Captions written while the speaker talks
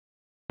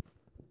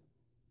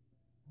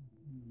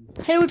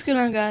Hey, what's going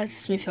on, guys?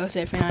 It's me,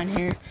 Felix89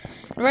 here.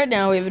 And right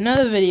now, we have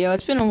another video.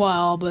 It's been a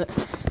while, but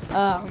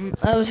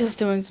I was just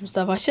doing some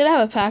stuff. I should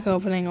have a pack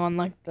opening on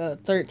like the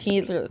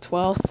 13th or the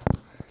 12th.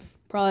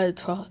 Probably the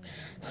 12th.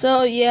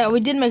 So, yeah, we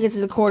did make it to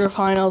the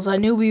quarterfinals. I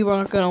knew we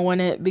weren't going to win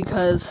it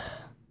because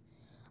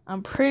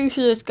I'm pretty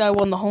sure this guy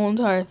won the whole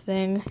entire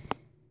thing.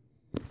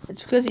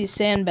 It's because he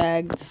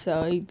sandbagged,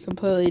 so he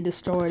completely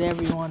destroyed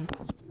everyone.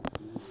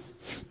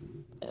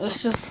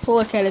 Let's just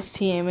look at his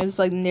team. It's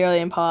like nearly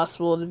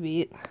impossible to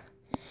beat.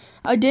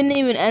 I didn't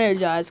even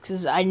energize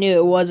because I knew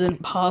it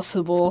wasn't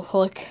possible.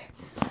 Like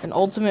an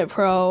Ultimate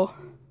Pro,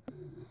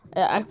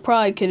 I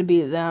probably could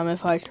beat them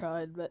if I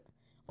tried, but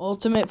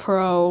Ultimate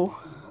Pro,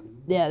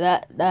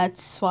 yeah,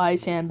 that's why I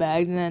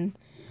sandbagged. And then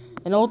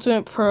an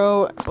Ultimate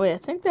Pro, wait, I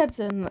think that's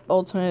an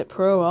Ultimate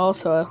Pro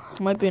also.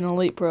 It might be an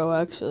Elite Pro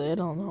actually. I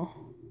don't know.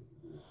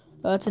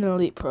 That's an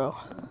Elite Pro.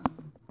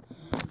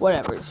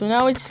 Whatever. So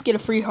now we just get a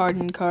free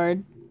Hardened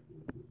card.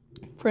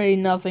 Pretty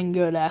nothing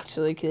good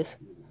actually, because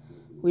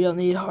we don't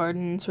need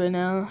Hardens right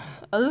now.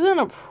 Other than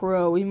a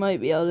Pro, we might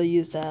be able to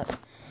use that.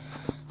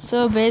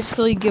 So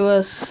basically give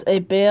us a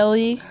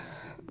Bailey,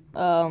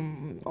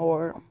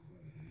 or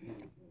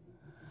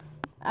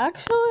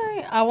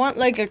actually I want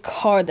like a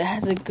card that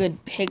has a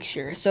good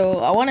picture. So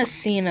I want a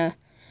Cena,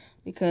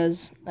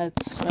 because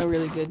that's a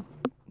really good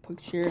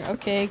picture.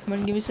 Okay, come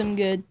on, give me something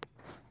good.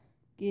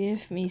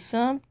 Give me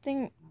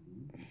something.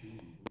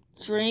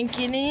 Drink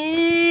it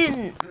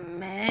in,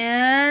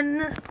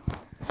 man.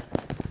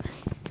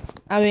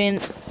 I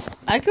mean,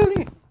 I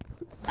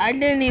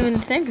didn't even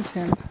think of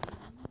him.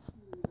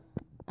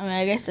 I mean,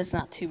 I guess that's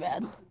not too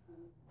bad.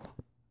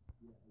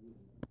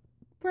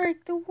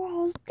 Break the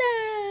walls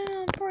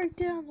down. Break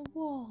down the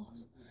walls.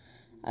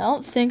 I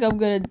don't think I'm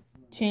gonna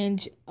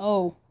change.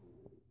 Oh.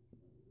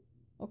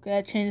 Okay,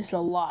 that changes a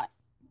lot.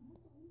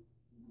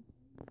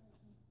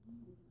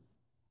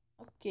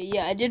 Okay,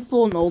 yeah, I did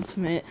pull an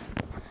ultimate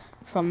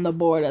from the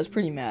board. I was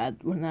pretty mad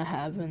when that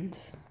happened.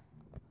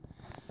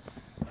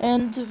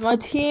 And my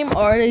team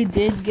already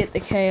did get the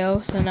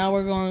KO, so now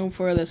we're going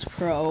for this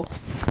Pro.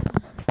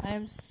 I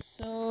am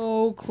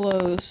so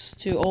close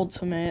to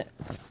Ultimate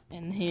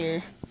in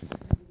here.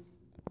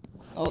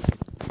 Oh,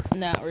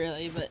 not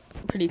really, but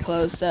pretty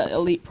close. That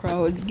Elite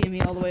Pro would get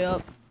me all the way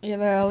up.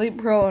 Either Elite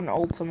Pro and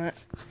Ultimate.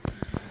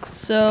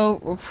 So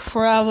we're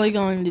probably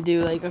going to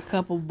do like a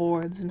couple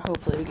boards and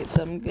hopefully we get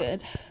something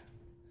good.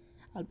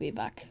 I'll be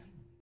back.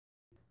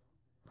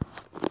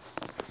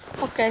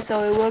 Okay,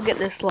 so we will get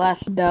this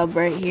last dub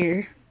right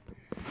here.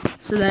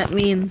 So that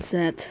means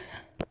that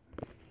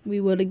we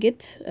would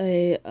get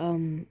a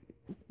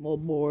well,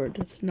 board.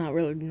 It's not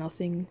really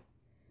nothing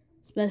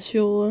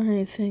special or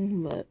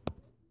anything, but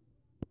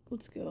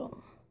let's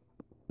go.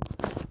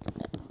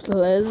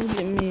 Please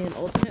give me an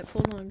ultimate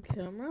full on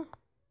camera.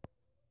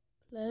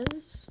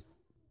 Please.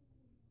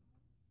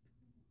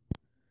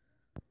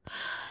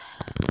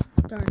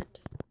 Darn it.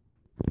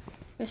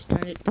 Gosh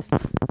darn it.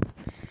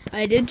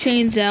 I did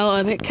change out.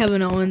 I put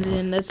Kevin Owens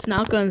in. That's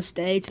not going to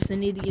stay. Just I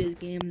need to get his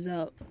games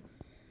up.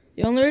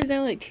 The only reason I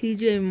like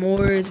TJ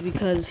more is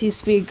because he's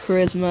speed,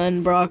 charisma,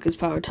 and Brock is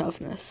power,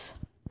 toughness.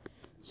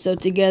 So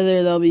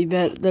together they'll be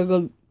better.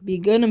 They'll be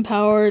good in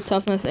power,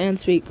 toughness, and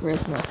speed,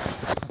 charisma.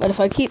 But if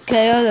I keep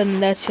KO, then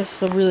that's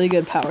just a really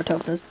good power,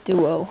 toughness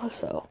duo.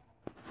 So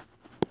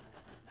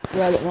I'd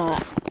rather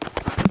not.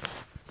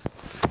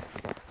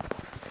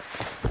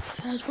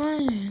 That's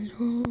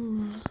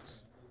one.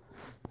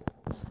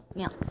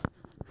 Yeah.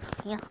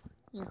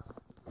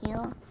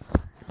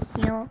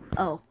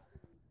 Oh.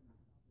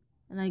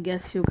 And I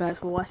guess you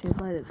guys will watch me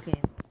play this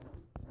game.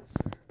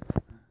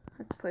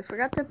 I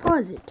forgot to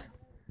pause it.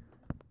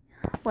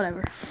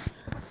 Whatever.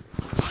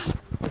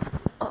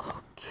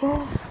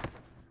 Okay.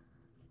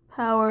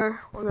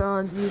 Power. We're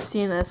going to use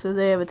CNS, so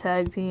they have a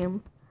tag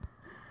team.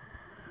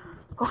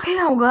 Okay,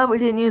 I'm glad we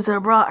didn't use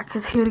our Brock,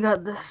 because he would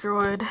have got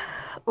destroyed.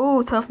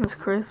 Oh, toughness,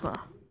 charisma.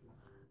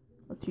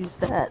 Let's use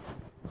that.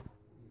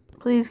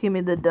 Please give me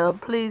the dub.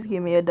 Please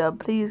give me a dub.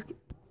 Please.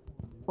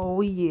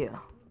 Oh, yeah.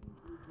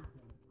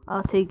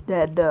 I'll take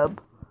that dub.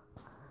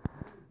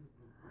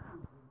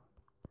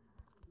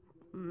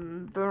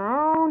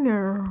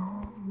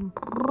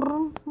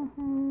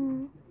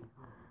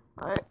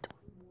 Alright.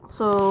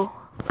 So,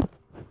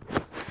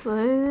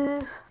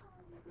 please.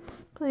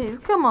 Please,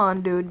 come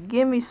on, dude.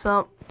 Give me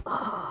some.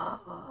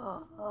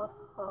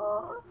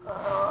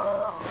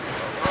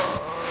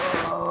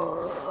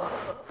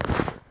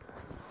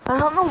 I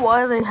don't know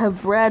why they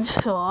have Brad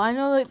Shaw. I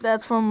know like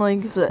that's from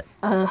like the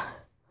I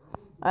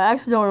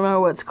actually don't remember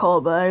what it's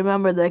called, but I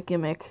remember that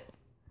gimmick.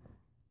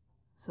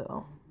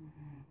 So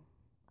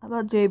how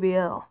about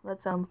JBL?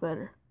 That sounds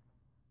better.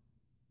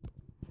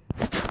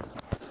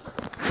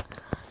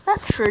 That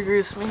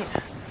triggers me.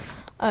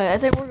 Alright, I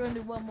think we're gonna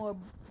do one more.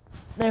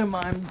 Never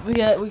mind. We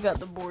got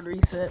the board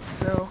reset,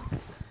 so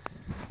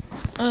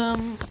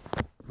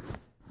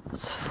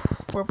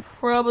we're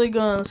probably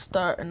gonna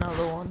start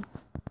another one.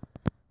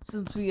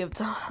 Since we have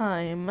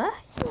time.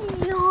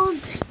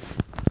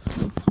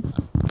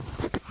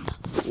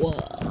 Whoa.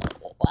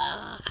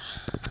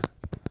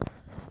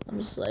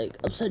 arms like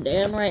upside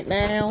down right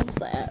now.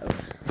 So,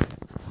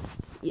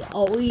 yeah,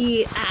 oh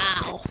yeah,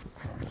 ow.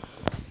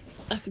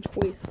 I can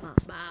twist my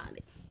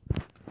body.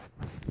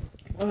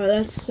 Oh,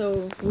 that's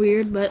so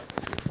weird, but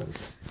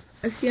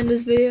that's the end of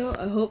this video.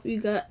 I hope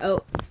you got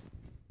out.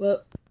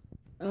 Well,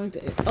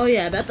 oh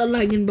yeah, about the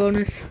legging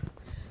bonus.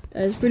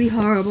 That is pretty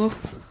horrible.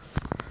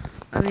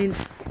 I mean,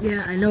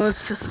 yeah, I know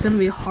it's just gonna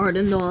be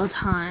hardened all the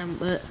time,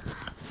 but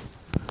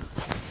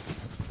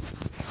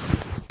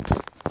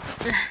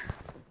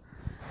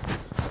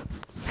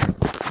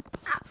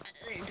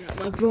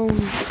my phone.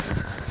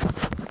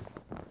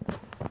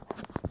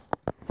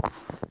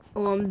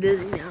 Oh, I'm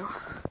dizzy now.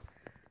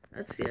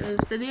 That's the end of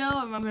this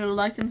video. Remember to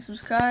like and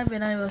subscribe,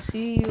 and I will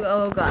see you.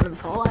 Oh god, I'm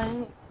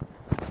falling.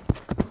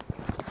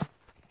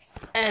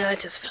 And I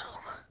just fell.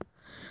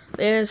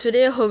 The end of this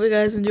video. Hope you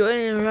guys enjoyed,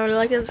 and remember to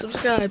like and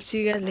subscribe.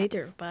 See you guys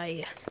later.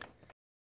 Bye.